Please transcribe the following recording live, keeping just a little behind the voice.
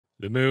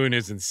The moon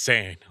is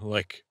insane.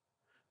 Like,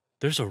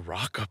 there's a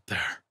rock up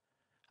there.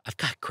 I've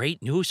got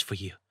great news for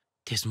you.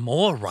 There's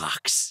more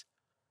rocks.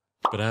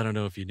 But I don't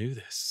know if you knew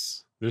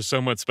this. There's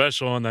so much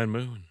special on that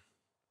moon.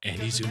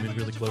 And you zoom in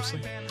really closely.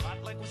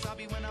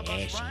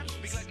 There she is.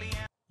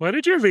 Why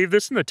did you leave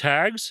this in the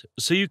tags?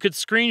 So you could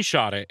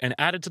screenshot it and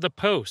add it to the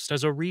post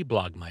as a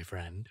reblog, my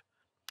friend.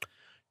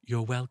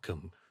 You're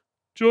welcome.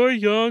 Joy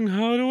Young,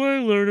 how do I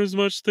learn as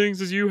much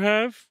things as you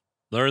have?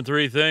 Learn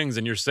 3 things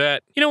and you're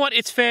set. You know what?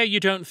 It's fair you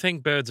don't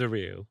think birds are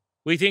real.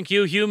 We think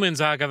you humans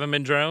are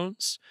government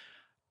drones.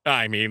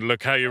 I mean,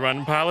 look how you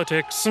run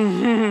politics.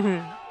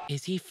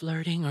 Is he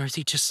flirting or is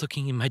he just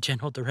looking in my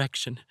general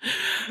direction?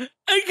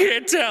 I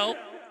can't tell.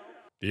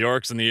 The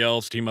orcs and the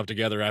elves team up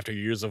together after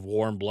years of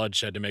war and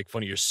bloodshed to make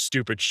fun of your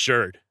stupid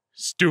shirt.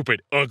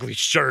 Stupid, ugly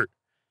shirt.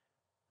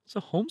 It's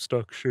a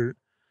Homestuck shirt.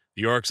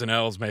 The orcs and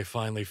elves may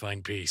finally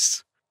find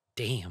peace.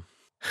 Damn.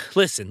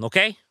 Listen,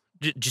 okay?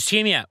 Just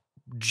hear me out.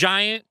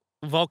 Giant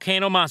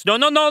volcano monster.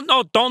 No,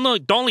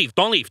 don't leave.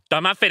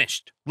 I'm not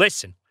finished.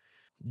 Listen.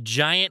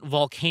 Giant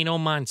volcano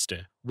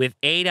monster with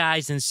 8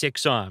 eyes and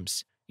 6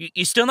 arms.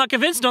 You still not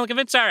convinced? Not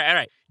convinced? All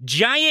right.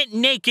 Giant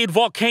naked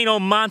volcano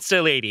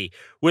monster lady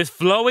with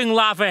flowing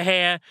lava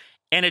hair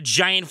and a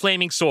giant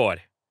flaming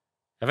sword.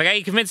 Have I got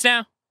you convinced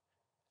now?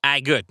 Aye,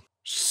 good.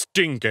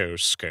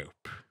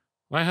 Stinkoscope.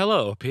 Why,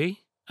 hello, P.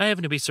 I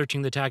happened to be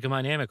searching the tag of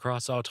my name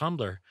across our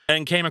Tumblr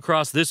and came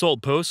across this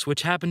old post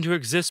which happened to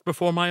exist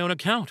before my own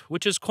account,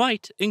 which is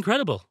quite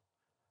incredible.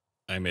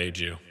 I made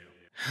you.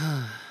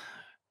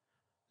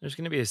 There's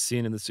going to be a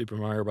scene in the Super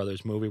Mario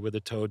Brothers movie where the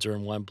Toads are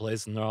in one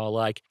place and they're all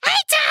like, "Hey,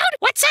 Toad!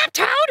 What's up,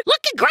 Toad?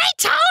 Looking great,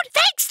 Toad!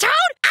 Thanks, Toad!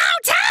 Oh,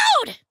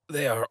 Toad!"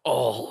 They are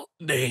all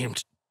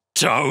named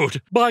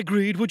Toad. By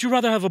greed, would you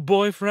rather have a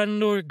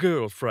boyfriend or a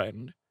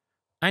girlfriend?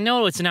 I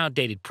know it's an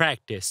outdated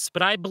practice,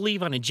 but I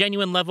believe on a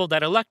genuine level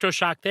that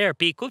electroshock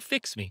therapy could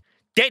fix me.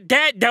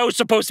 That was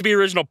supposed to be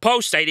original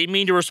post. I didn't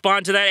mean to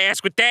respond to that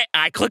ask with that.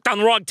 I clicked on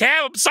the wrong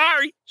tab. I'm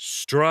sorry.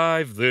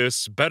 Strive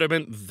this,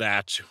 betterment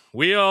that.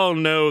 We all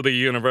know the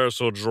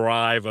universal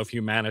drive of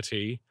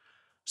humanity.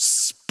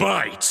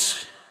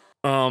 Spite.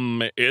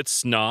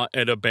 It's not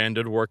an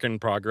abandoned work in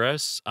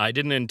progress. I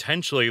didn't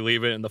intentionally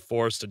leave it in the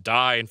forest to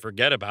die and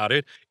forget about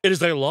it. It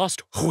is a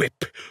lost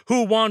whip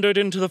who wandered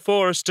into the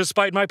forest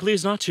despite my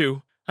pleas not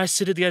to. I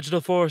sit at the edge of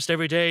the forest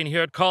every day and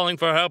hear it calling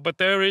for help, but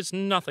there is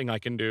nothing I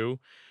can do.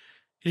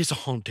 It is a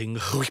haunting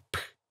whip.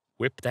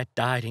 Whip that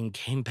died and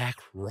came back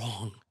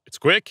wrong. It's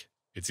quick,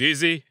 it's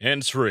easy,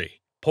 and it's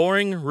free.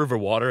 Pouring river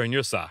water in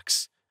your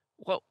socks.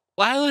 Well,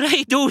 why would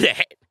I do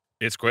that?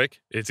 It's quick,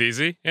 it's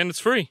easy, and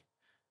it's free.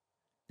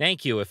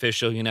 Thank you,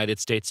 official United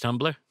States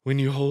Tumblr. When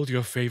you hold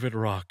your favorite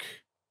rock.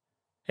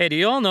 Hey, do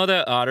you all know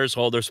that otters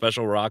hold their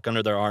special rock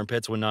under their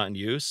armpits when not in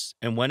use?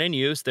 And when in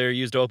use, they're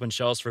used to open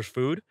shells for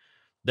food?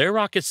 Their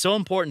rock is so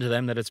important to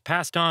them that it's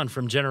passed on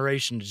from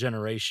generation to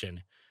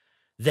generation.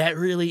 That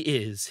really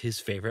is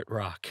his favorite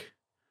rock.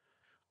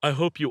 I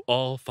hope you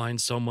all find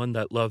someone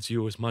that loves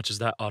you as much as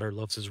that otter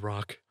loves his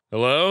rock.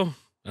 Hello?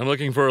 I'm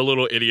looking for a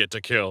little idiot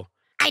to kill.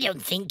 I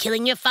don't think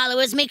killing your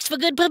followers makes for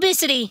good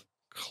publicity.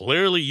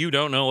 Clearly you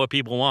don't know what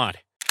people want.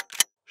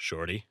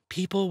 Shorty.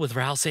 People with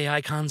Ralsei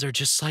icons are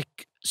just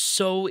like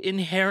so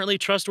inherently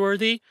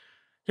trustworthy.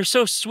 They're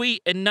so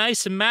sweet and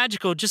nice and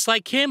magical just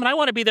like him, and I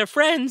want to be their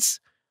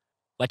friends.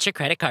 What's your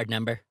credit card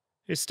number?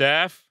 Hey,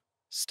 Staff.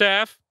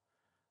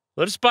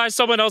 Let us buy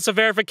someone else a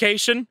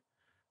verification.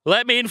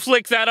 Let me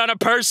inflict that on a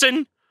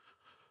person.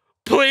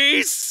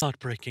 Please.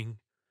 Heartbreaking.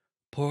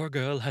 Poor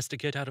girl has to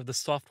get out of the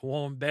soft,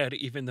 warm bed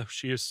even though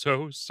she is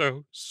so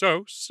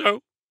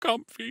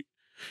comfy.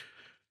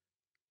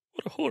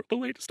 What a horrible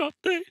way to start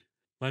the day.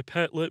 My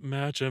pet lip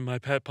match and my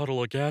pet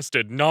puddle of gas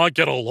did not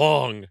get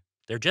along.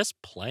 They're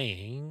just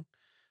playing.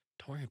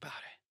 Don't worry about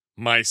it.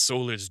 My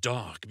soul is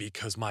dark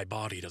because my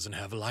body doesn't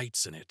have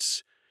lights in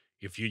it.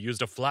 If you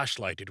used a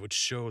flashlight, it would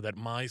show that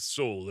my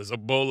soul is a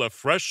bowl of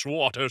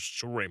freshwater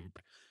shrimp.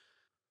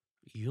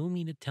 You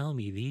mean to tell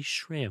me these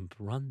shrimp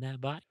run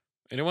that body?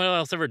 Anyone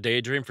else ever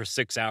daydream for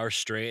 6 hours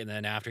straight and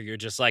then after you're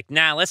just like,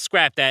 nah, let's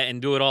scrap that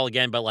and do it all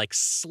again, but like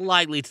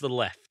slightly to the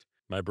left?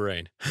 My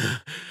brain.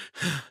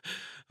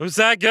 Was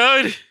that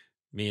good?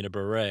 Me in a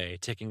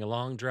beret, taking a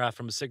long draft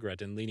from a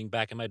cigarette and leaning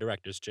back in my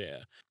director's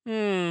chair.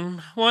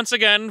 Once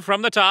again,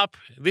 from the top,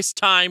 this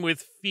time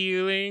with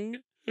feeling.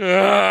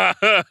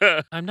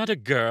 I'm not a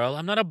girl,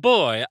 I'm not a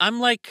boy, I'm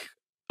like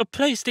a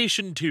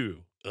PlayStation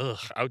 2. Ugh,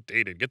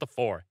 outdated, get the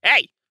 4.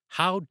 Hey!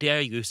 How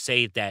dare you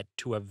say that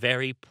to a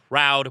very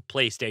proud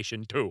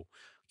PlayStation 2?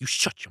 You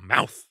shut your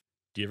mouth.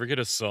 Do you ever get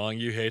a song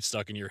you hate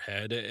stuck in your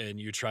head and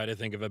you try to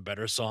think of a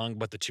better song,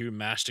 but the two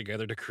mash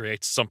together to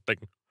create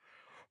something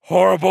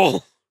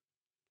horrible?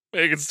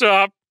 Make it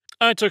stop.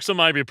 I took some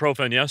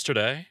ibuprofen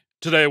yesterday.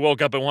 Today I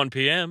woke up at 1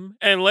 p.m.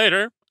 And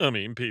later,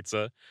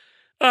 pizza.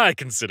 I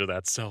consider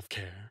that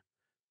self-care.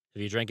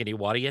 Have you drank any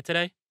water yet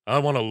today? I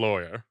want a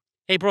lawyer.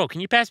 Hey, bro,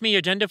 can you pass me your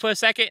agenda for a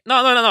second? No.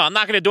 I'm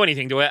not going to do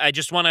anything to it. I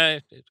just want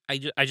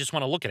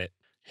to look at it.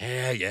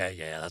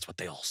 Yeah. That's what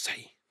they all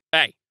say.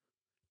 Hey.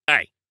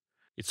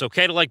 It's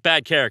okay to like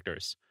bad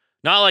characters.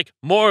 Not like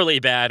morally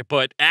bad,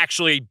 but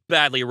actually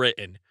badly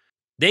written.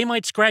 They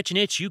might scratch an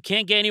itch you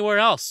can't get anywhere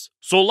else.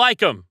 So like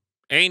them.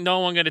 Ain't no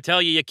one gonna tell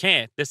you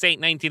can't. This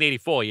ain't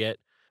 1984 yet.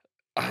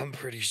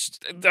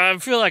 I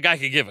feel like I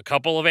could give a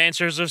couple of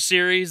answers of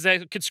series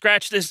that could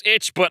scratch this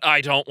itch, but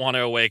I don't want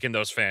to awaken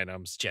those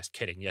fandoms. Just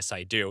kidding. Yes,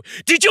 I do.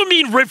 Did you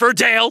mean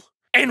Riverdale?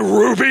 And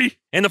Ruby?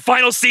 And the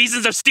final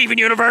seasons of Steven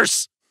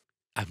Universe?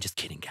 I'm just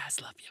kidding,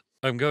 guys. Love you.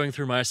 I'm going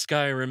through my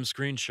Skyrim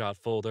screenshot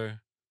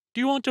folder.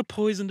 Do you want to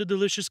poison the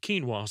delicious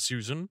quinoa,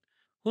 Susan?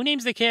 Who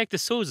names the character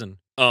Susan?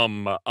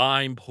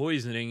 I'm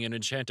poisoning an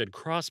enchanted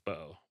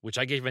crossbow, which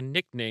I gave a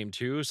nickname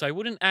to so I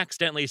wouldn't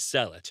accidentally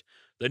sell it.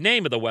 The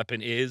name of the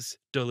weapon is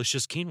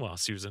Delicious Quinoa,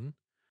 Susan.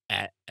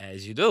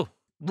 As you do.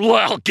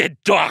 Well,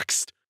 get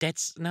doxxed!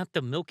 That's not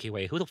the Milky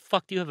Way. Who the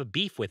fuck do you have a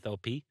beef with,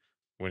 OP?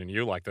 Wouldn't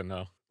you like to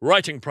know?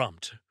 Writing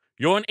prompt.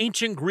 You're an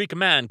ancient Greek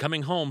man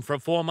coming home from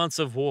 4 months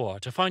of war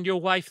to find your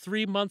wife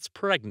 3 months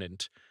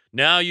pregnant.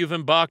 Now you've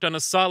embarked on a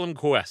solemn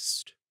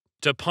quest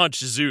to punch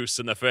Zeus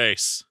in the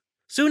face.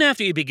 Soon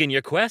after you begin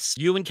your quest,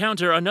 you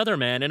encounter another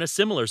man in a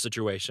similar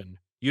situation.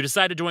 You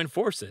decide to join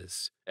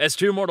forces, as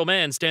 2 mortal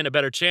men stand a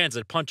better chance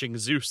at punching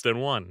Zeus than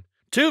 1.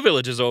 2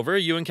 villages over,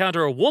 you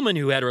encounter a woman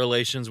who had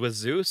relations with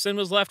Zeus and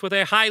was left with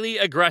a highly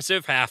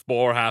aggressive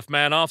half-boar,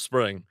 half-man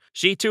offspring.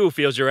 She too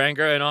feels your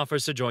anger and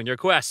offers to join your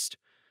quest.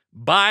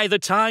 By the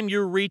time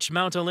you reach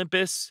Mount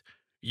Olympus,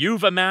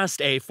 you've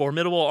amassed a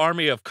formidable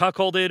army of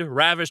cuckolded,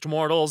 ravished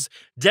mortals,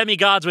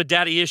 demigods with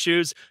daddy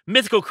issues,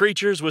 mythical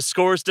creatures with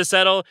scores to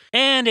settle,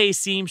 and a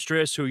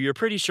seamstress who you're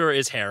pretty sure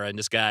is Hera in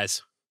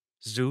disguise.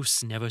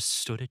 Zeus never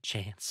stood a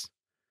chance.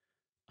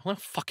 I want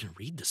to fucking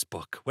read this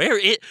book.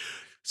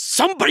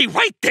 Somebody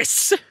write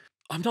this!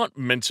 I'm not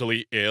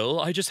mentally ill.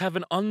 I just have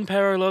an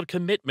unparalleled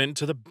commitment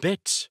to the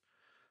bit.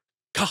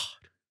 God.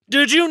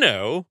 Did you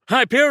know?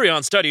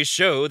 Hyperion studies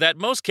show that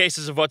most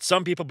cases of what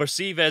some people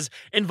perceive as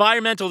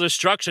environmental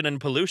destruction and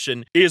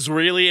pollution is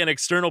really an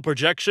external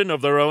projection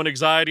of their own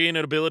anxiety and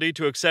inability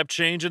to accept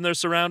change in their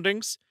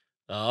surroundings.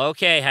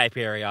 Okay,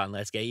 Hyperion,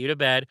 let's get you to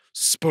bed.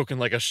 Spoken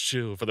like a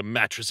shill for the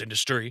mattress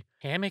industry.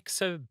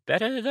 Hammocks are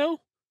better,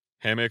 though?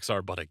 Hammocks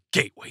are but a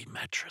gateway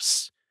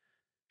mattress.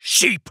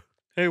 Sheep!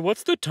 Hey,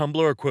 what's the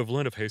Tumblr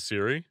equivalent of Hey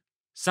Siri?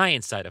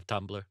 Science side of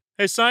Tumblr.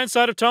 Hey, science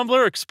side of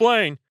Tumblr,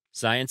 explain.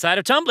 Science side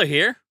of Tumblr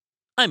here.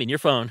 I'm in your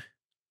phone.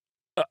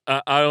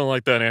 I don't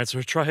like that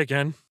answer. Try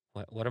again.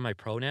 What are my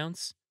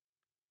pronouns?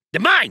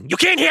 They're mine! You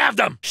can't have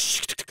them!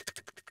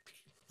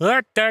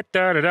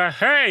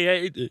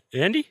 Hey,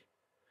 Andy?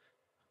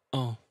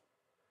 Oh,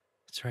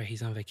 that's right,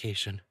 he's on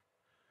vacation.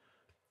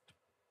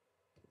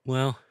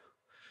 Well,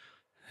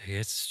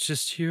 it's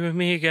just you and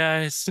me,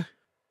 guys.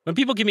 When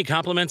people give me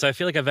compliments, I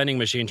feel like a vending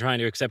machine trying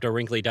to accept a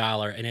wrinkly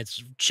dollar, and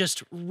it's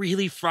just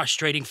really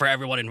frustrating for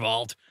everyone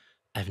involved.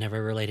 I've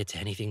never related to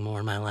anything more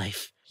in my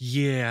life.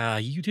 Yeah,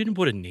 you didn't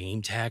put a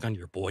name tag on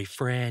your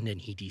boyfriend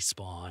and he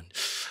despawned.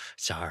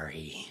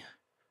 Sorry.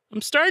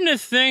 I'm starting to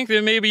think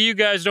that maybe you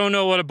guys don't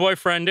know what a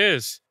boyfriend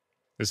is.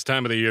 This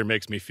time of the year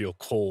makes me feel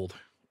cold.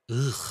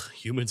 Ugh,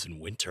 humans in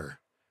winter.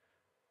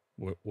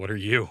 What are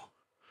you?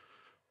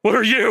 What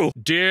are you?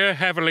 Dear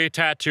heavily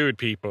tattooed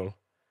people,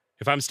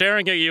 if I'm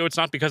staring at you, it's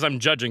not because I'm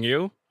judging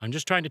you. I'm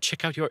just trying to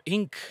check out your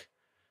ink.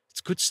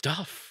 It's good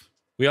stuff.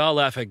 We all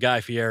laugh at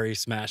Guy Fieri's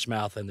Smash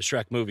Mouth and the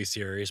Shrek movie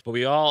series, but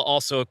we all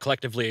also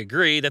collectively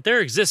agree that their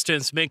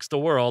existence makes the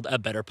world a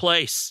better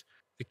place.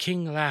 The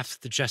king laughs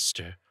at the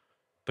jester,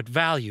 but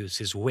values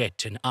his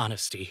wit and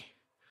honesty.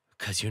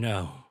 Because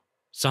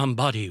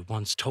somebody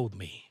once told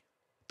me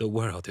the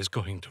world is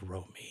going to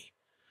roll me,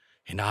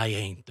 and I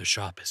ain't the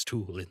sharpest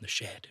tool in the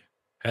shed.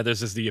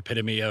 Heather's is the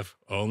epitome of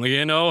only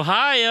in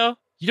Ohio.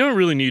 You don't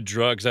really need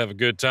drugs to have a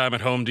good time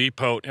at Home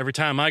Depot. Every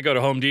time I go to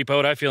Home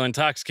Depot, I feel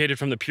intoxicated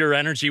from the pure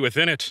energy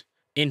within it.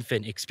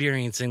 Infant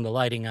experiencing the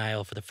lighting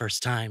aisle for the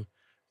first time.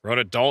 Grown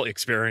adult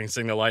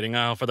experiencing the lighting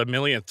aisle for the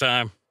millionth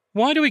time.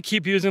 Why do we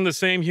keep using the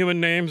same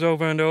human names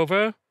over and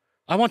over?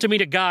 I want to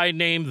meet a guy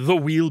named The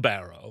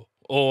Wheelbarrow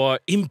or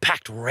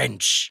Impact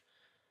Wrench.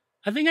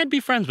 I think I'd be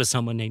friends with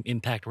someone named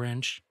Impact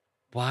Wrench.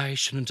 Why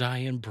shouldn't I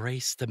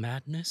embrace the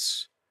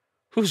madness?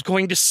 Who's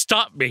going to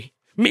stop me?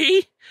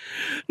 Me?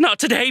 Not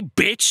today,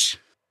 bitch!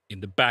 In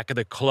the back of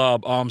the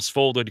club, arms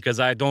folded because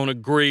I don't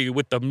agree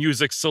with the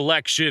music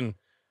selection.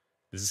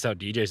 This is how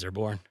DJs are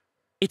born.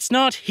 It's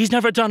not, he's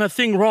never done a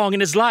thing wrong in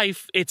his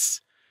life.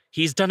 It's,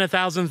 he's done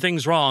 1,000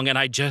 things wrong and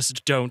I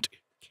just don't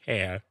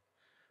care.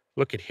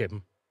 Look at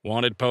him.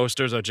 Wanted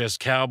posters are just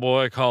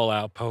cowboy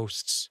call-out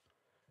posts.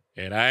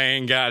 And I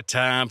ain't got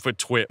time for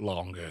twit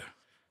longer.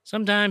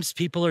 Sometimes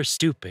people are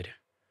stupid.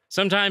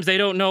 Sometimes they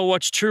don't know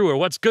what's true or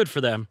what's good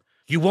for them.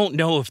 You won't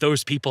know if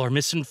those people are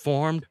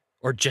misinformed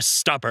or just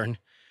stubborn.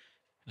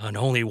 And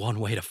only one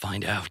way to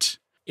find out.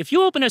 If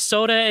you open a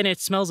soda and it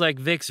smells like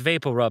Vicks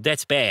Vapor Rub,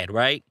 that's bad,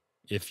 right?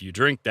 If you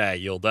drink that,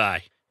 you'll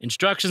die.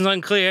 Instructions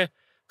unclear.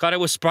 Caught it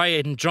with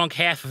Sprite and drunk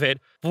half of it.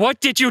 What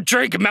did you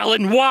drink,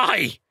 Melon?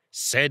 Why?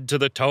 Said to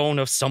the tone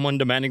of someone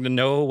demanding to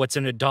know what's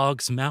in a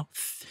dog's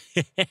mouth.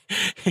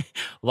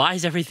 Why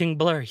is everything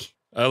blurry?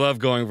 I love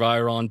going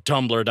viral on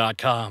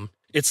Tumblr.com.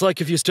 It's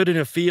like if you stood in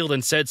a field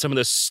and said some of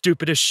the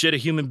stupidest shit a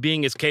human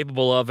being is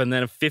capable of, and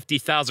then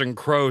 50,000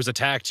 crows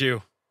attacked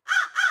you.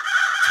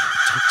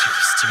 Don't do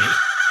this to me.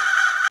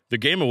 The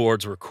Game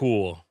Awards were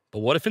cool, but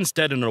what if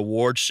instead of an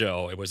award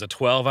show, it was a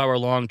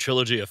 12-hour-long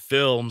trilogy of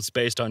films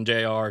based on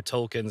J.R.R.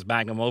 Tolkien's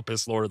magnum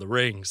opus, Lord of the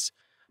Rings?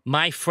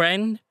 My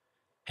friend,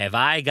 have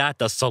I got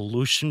the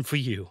solution for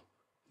you?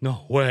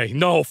 No way.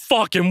 No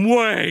fucking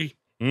way!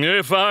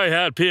 If I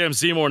had PM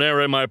Seymour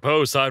narrate my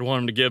posts, I'd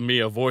want him to give me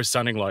a voice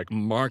sounding like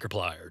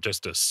Markiplier,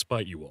 just to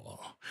spite you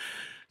all.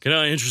 Can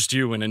I interest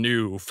you in a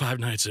new Five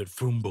Nights at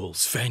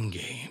Foombal's fan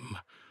game?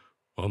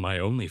 On my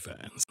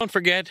OnlyFans. Don't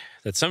forget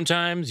that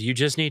sometimes you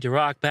just need to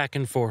rock back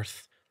and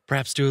forth.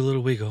 Perhaps do a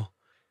little wiggle.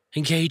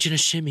 Engage in a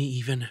shimmy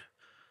even.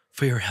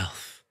 For your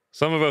health.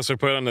 Some of us are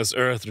put on this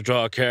earth to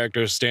draw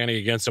characters standing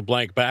against a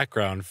blank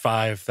background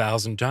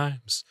 5,000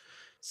 times.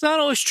 It's not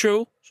always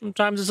true.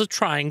 Sometimes it's a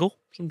triangle.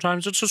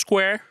 Sometimes it's a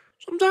square.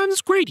 Sometimes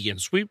it's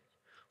gradients. We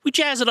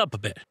jazz it up a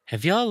bit.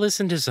 Have y'all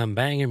listened to some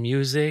banger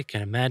music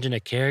and imagine a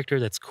character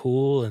that's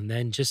cool and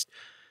then just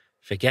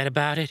forget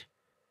about it?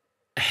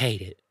 I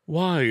hate it.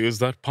 Why is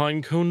that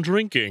pine cone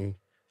drinking?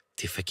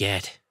 To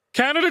forget.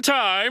 Canada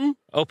time!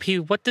 OP,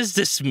 what does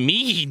this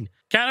mean?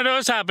 Canada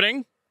is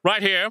happening.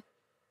 Right here.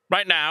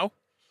 Right now.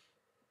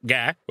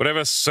 Yeah.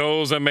 Whatever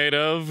souls are made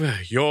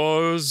of,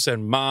 yours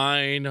and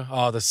mine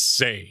are the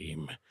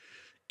same.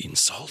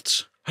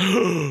 Insult.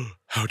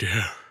 How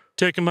dare.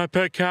 Taking my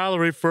pet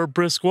calorie for a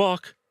brisk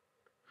walk.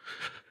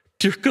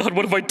 Dear God,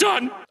 what have I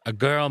done? A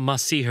girl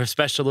must see her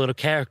special little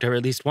character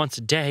at least once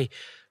a day,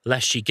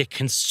 lest she get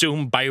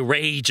consumed by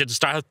rage and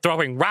start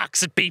throwing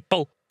rocks at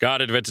people.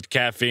 God invented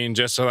caffeine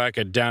just so I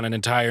could down an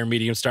entire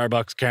medium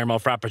Starbucks caramel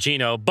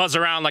frappuccino, buzz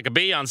around like a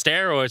bee on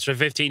steroids for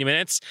 15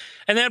 minutes,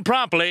 and then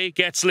promptly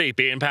get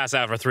sleepy and pass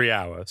out for 3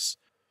 hours.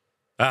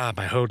 Ah,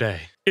 my whole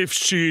day. If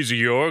she's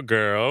your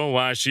girl,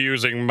 why is she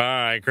using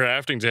my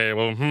crafting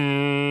table?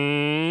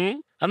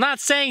 I'm not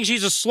saying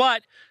she's a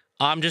slut.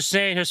 I'm just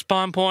saying her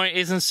spawn point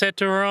isn't set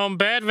to her own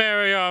bed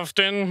very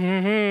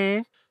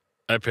often.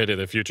 I pity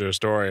the future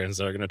historians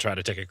that are going to try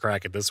to take a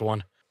crack at this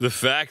one. The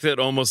fact that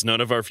almost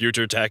none of our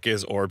future tech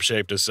is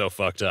orb-shaped is so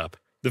fucked up.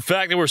 The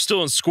fact that we're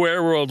still in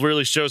Square World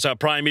really shows how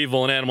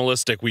primeval and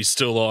animalistic we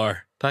still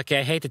are. Pucky,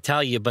 I hate to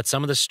tell you, but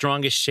some of the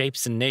strongest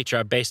shapes in nature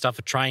are based off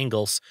of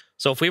triangles.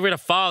 So if we were to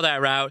follow that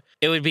route,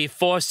 it would be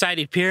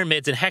four-sided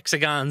pyramids and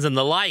hexagons and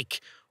the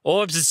like.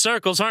 Orbs and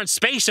circles aren't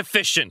space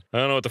efficient. I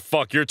don't know what the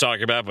fuck you're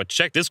talking about, but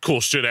check this cool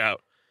shit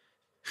out.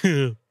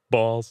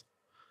 Balls.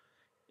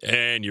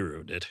 And you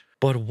ruined it.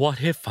 But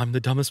what if I'm the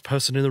dumbest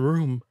person in the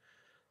room?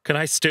 Can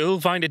I still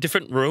find a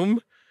different room?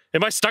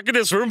 Am I stuck in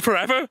this room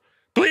forever?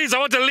 Please, I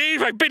want to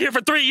leave. I've been here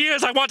for 3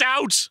 years. I want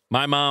out.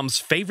 My mom's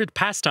favorite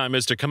pastime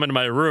is to come into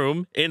my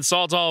room,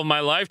 insult all of my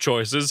life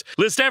choices,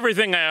 list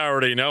everything I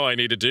already know I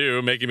need to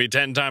do, making me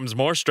 10 times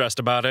more stressed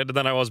about it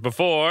than I was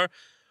before,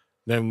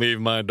 then leave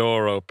my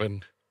door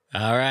open.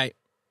 All right.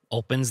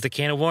 Opens the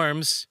can of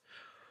worms.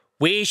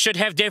 We should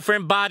have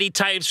different body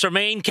types for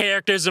main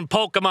characters in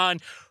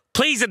Pokemon.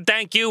 Please and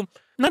thank you.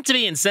 Not to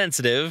be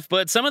insensitive,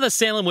 but some of the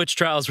Salem witch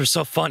trials were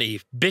so funny.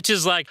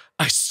 Bitches like,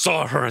 I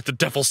saw her at the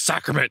Devil's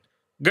Sacrament.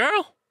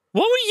 Girl,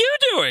 what were you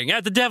doing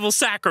at the Devil's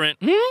Sacrament,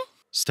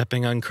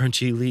 Stepping on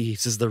crunchy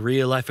leaves is the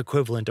real-life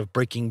equivalent of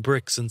breaking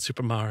bricks in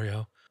Super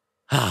Mario.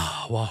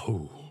 Ah,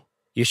 wahoo.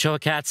 You show a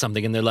cat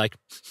something and they're like,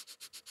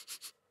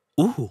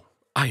 ooh,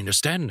 I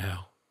understand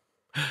now.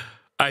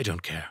 I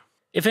don't care.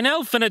 If an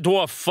elf and a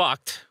dwarf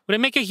fucked, would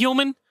it make a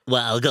human?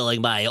 Well,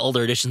 going by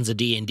older editions of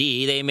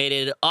D&D, they made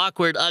an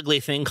awkward, ugly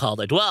thing called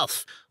a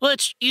dwelf,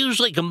 which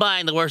usually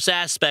combined the worst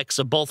aspects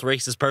of both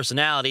races'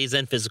 personalities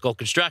and physical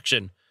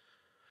construction.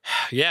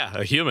 Yeah,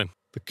 a human.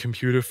 The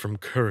computer from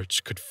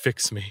Courage could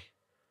fix me.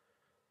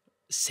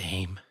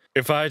 Same.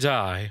 If I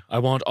die, I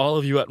want all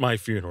of you at my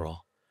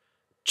funeral.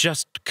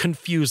 Just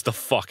confuse the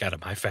fuck out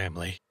of my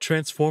family.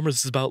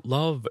 Transformers is about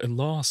love and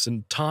loss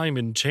and time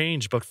and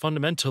change, but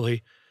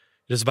fundamentally,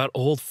 it is about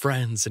old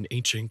friends and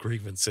ancient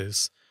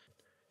grievances.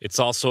 It's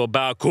also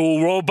about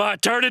cool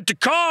robot turned into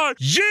car.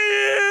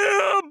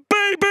 Yeah,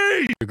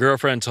 baby! Your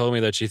girlfriend told me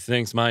that she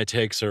thinks my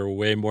takes are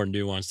way more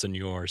nuanced than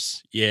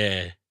yours.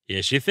 Yeah,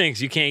 she thinks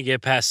you can't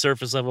get past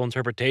surface-level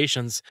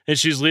interpretations, and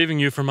she's leaving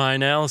you for my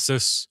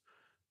analysis.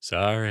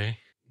 Sorry.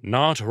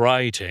 Not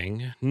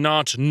writing,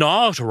 not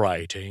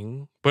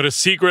writing, but a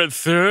secret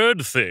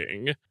third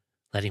thing.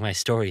 Letting my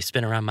story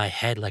spin around my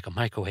head like a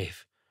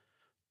microwave.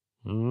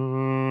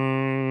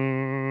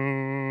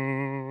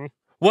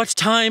 What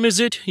time is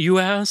it, you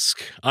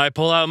ask? I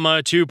pull out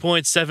my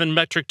 2.7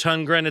 metric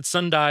ton granite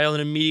sundial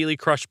and immediately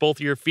crush both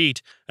of your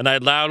feet, and I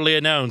loudly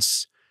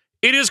announce,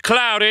 it is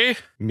cloudy!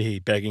 Me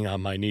begging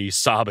on my knees,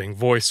 sobbing,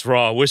 voice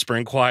raw,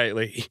 whispering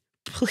quietly,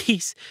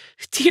 please,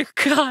 dear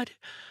God,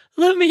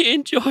 let me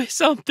enjoy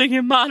something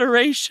in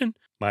moderation.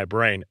 My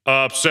brain,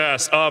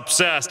 obsessed. I'ma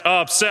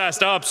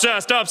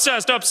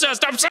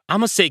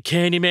say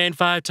Candyman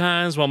 5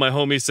 times while my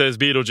homie says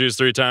Beetlejuice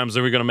 3 times,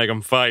 and we're gonna make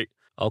them fight.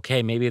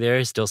 Okay, maybe there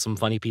is still some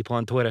funny people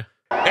on Twitter.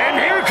 And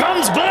here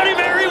comes Bloody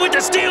Mary with with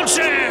the steel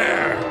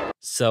chair!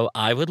 So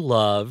I would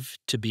love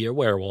to be a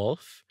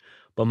werewolf,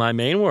 but my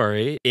main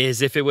worry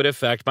is if it would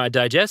affect my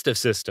digestive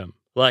system.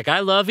 Like, I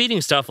love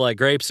eating stuff like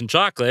grapes and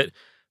chocolate,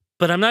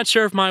 but I'm not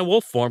sure if my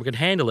wolf form can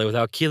handle it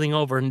without keeling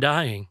over and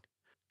dying.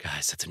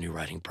 Guys, that's a new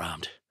writing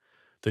prompt.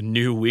 The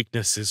new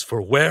weaknesses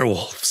for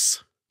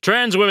werewolves.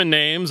 Trans women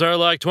names are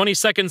like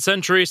 22nd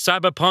century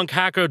cyberpunk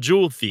hacker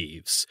jewel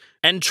thieves,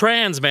 and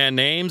trans man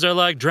names are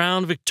like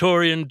drowned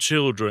Victorian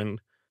children.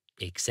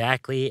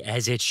 Exactly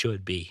as it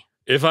should be.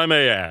 If I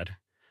may add,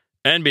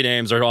 NB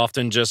names are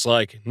often just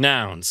like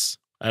nouns.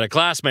 I had a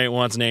classmate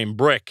once named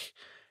Brick,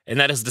 and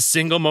that is the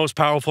single most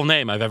powerful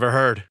name I've ever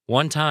heard.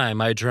 One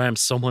time, I dreamt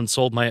someone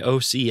sold my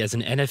OC as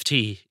an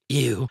NFT,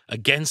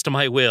 against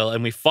my will,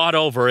 and we fought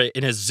over it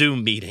in a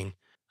Zoom meeting.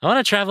 I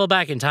want to travel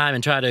back in time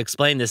and try to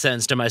explain this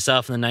sentence to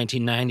myself in the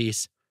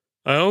 1990s.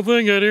 I don't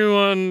think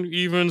anyone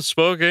even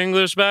spoke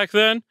English back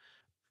then.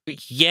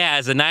 Yeah,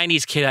 as a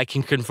 90s kid, I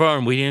can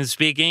confirm we didn't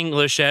speak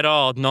English at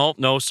all. Nope,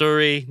 no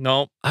sorry,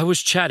 nope. I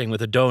was chatting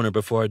with a donor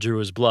before I drew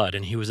his blood,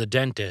 and he was a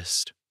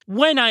dentist.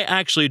 When I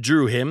actually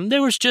drew him,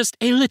 there was just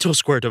a little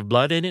squirt of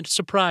blood, and it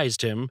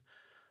surprised him.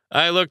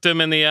 I looked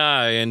him in the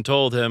eye and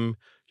told him,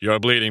 "You're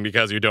bleeding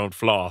because you don't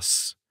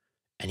floss."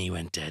 And he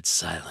went dead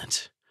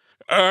silent.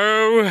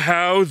 Oh,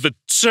 how the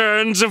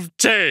turns have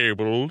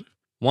tabled.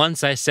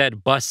 Once I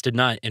said bust a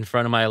nut in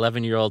front of my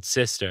 11-year-old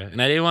sister,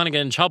 and I didn't want to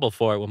get in trouble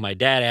for it when my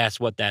dad asked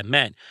what that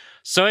meant.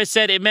 So I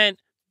said it meant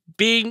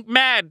being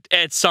mad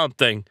at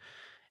something.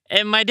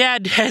 And my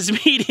dad has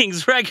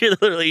meetings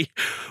regularly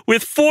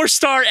with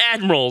 4-star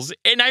admirals,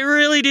 and I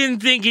really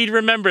didn't think he'd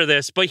remember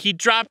this, but he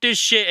dropped his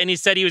shit and he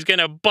said he was going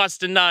to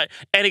bust a nut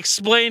and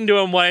explain to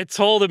him what I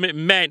told him it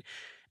meant.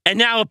 And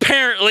now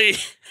apparently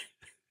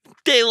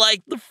they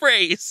like the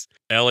phrase.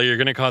 Ellie, you're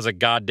going to cause a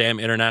goddamn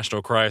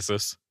international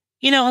crisis.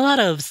 You know, a lot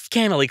of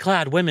scantily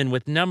clad women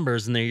with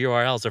numbers in their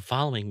URLs are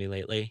following me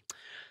lately.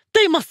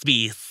 They must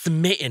be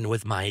smitten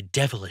with my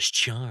devilish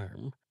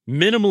charm.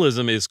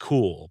 Minimalism is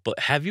cool, but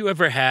have you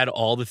ever had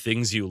all the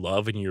things you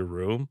love in your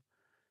room?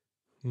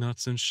 Not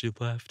since she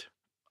left.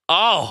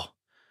 Oh,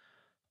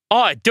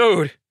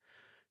 dude.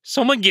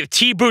 Someone give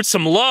T-Boot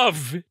some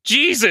love.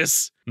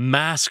 Jesus.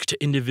 Masked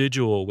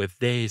individual with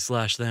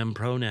they/them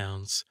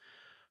pronouns.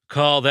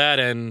 Call that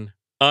an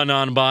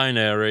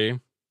non-binary.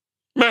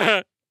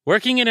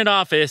 Working in an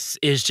office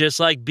is just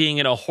like being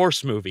in a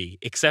horse movie,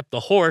 except the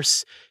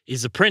horse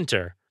is a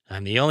printer.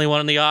 I'm the only one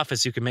in the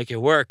office who can make it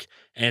work,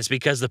 and it's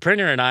because the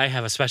printer and I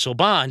have a special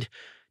bond.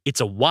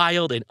 It's a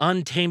wild and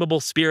untamable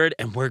spirit,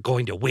 and we're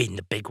going to win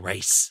the big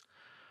race.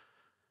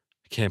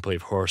 I can't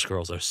believe horse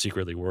girls are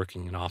secretly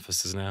working in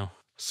offices now.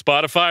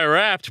 Spotify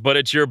Wrapped, but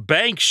it's your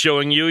bank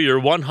showing you your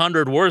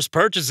 100 worst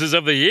purchases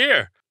of the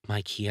year.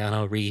 My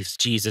Keanu Reeves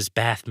Jesus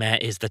bath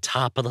mat is the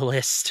top of the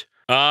list.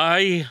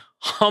 I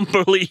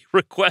humbly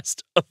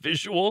request a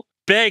visual.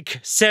 Bank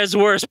says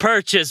worst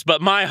purchase,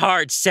 but my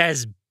heart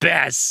says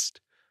best.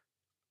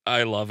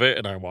 I love it,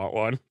 and I want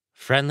one.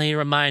 Friendly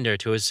reminder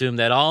to assume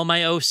that all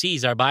my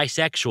OCs are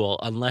bisexual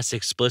unless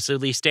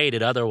explicitly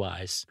stated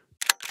otherwise.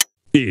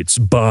 It's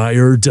buy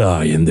or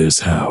die in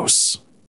this house.